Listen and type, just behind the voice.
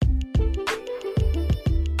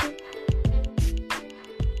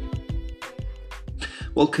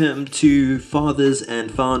Welcome to Fathers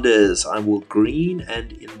and Founders. I'm Will Green,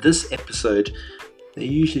 and in this episode, they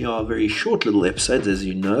usually are very short little episodes, as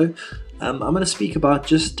you know. I'm going to speak about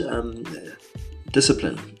just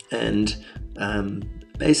discipline and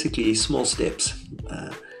basically small steps,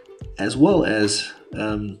 as well as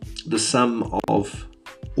the sum of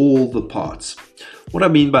all the parts. What I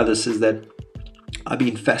mean by this is that I've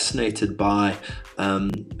been fascinated by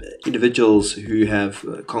individuals who have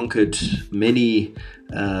conquered many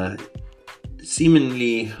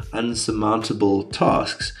seemingly unsurmountable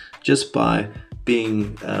tasks just by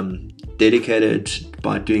being dedicated,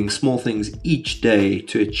 by doing small things each day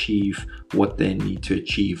to achieve what they need to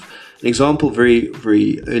achieve. An example very,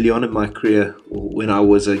 very early on in my career, when I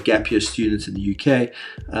was a gap year student in the UK,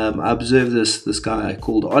 I observed this guy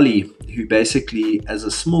called Ollie, who basically, as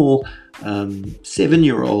a small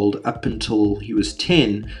 7-year-old up until he was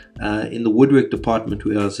 10, in the woodwork department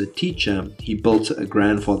where I was a teacher, he built a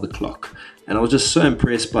grandfather clock. And I was just so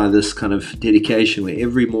impressed by this kind of dedication where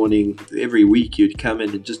every morning, every week, you'd come in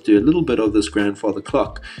and just do a little bit of this grandfather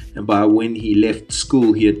clock. And by when he left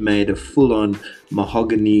school, he had made a full-on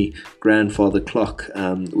mahogany grandfather clock,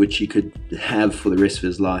 which he could have for the rest of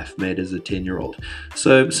his life, made as a 10-year-old.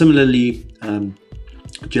 So similarly,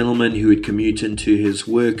 a gentleman who would commute into his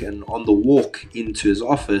work, and on the walk into his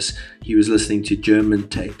office, he was listening to German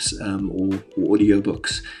tapes or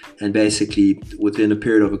audiobooks. And basically, within a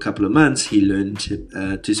period of a couple of months, he learned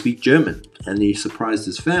to speak German. And he surprised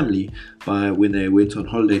his family by, when they went on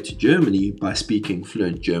holiday to Germany, by speaking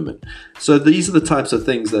fluent German. So these are the types of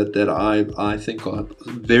things that I think are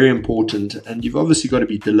very important. And you've obviously got to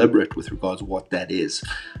be deliberate with regards to what that is.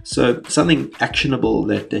 So something actionable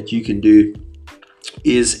that you can do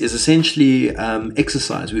is essentially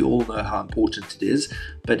exercise. We all know how important it is,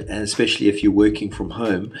 but especially if you're working from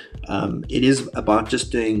home, it is about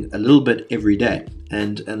just doing a little bit every day.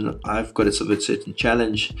 And I've got a sort of a certain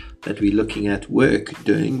challenge that we're looking at work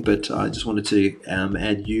doing, but I just wanted to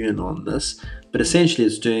add you in on this. But essentially,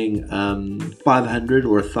 it's doing 500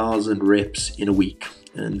 or 1,000 reps in a week.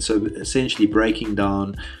 And so essentially breaking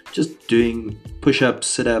down, just doing push-ups,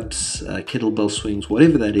 sit-ups, kettlebell swings,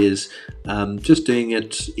 whatever that is, just doing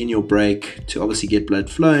it in your break to obviously get blood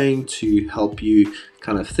flowing, to help you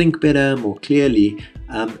kind of think better, more clearly.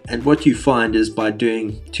 And what you find is by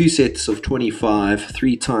doing 2 sets of 25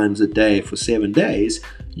 3 times a day for 7 days,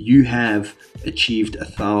 you have achieved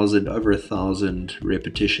over 1,000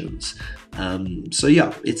 repetitions. So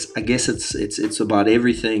yeah, I guess it's about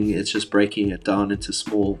everything. It's just breaking it down into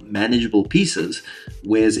small, manageable pieces.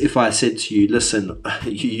 Whereas if I said to you, listen,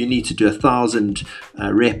 you need to do 1,000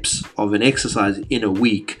 reps of an exercise in a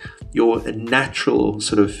week, your natural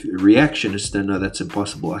sort of reaction is to, no, that's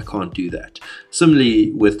impossible. I can't do that.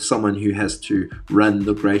 Similarly, with someone who has to run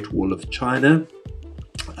the Great Wall of China,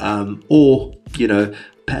 or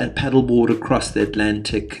paddleboard across the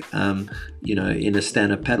Atlantic, in a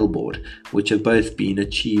stand-up paddleboard, which have both been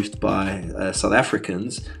achieved by South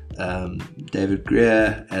Africans, David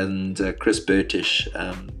Greer and Chris Burtish,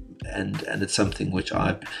 and it's something which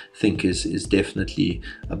I think is definitely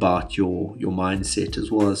about your mindset, as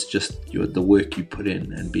well as just the work you put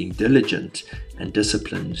in and being diligent and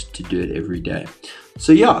disciplined to do it every day.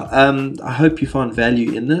 So yeah, I hope you found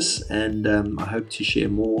value in this, and I hope to share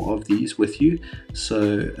more of these with you.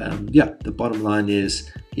 So the bottom line is,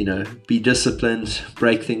 be disciplined,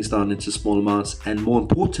 break things down into small amounts, and more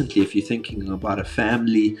importantly, if you're thinking about a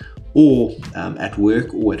family or at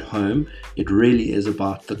work or at home, it really is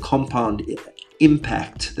about the compound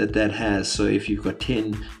impact that has. So if you've got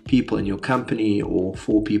 10 people in your company or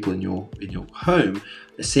 4 people in your home,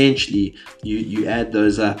 essentially you add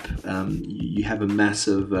those up, you have a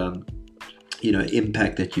massive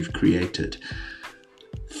impact that you've created.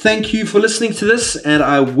 Thank you for listening to this, and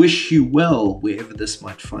I wish you well wherever this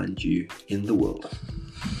might find you in the world.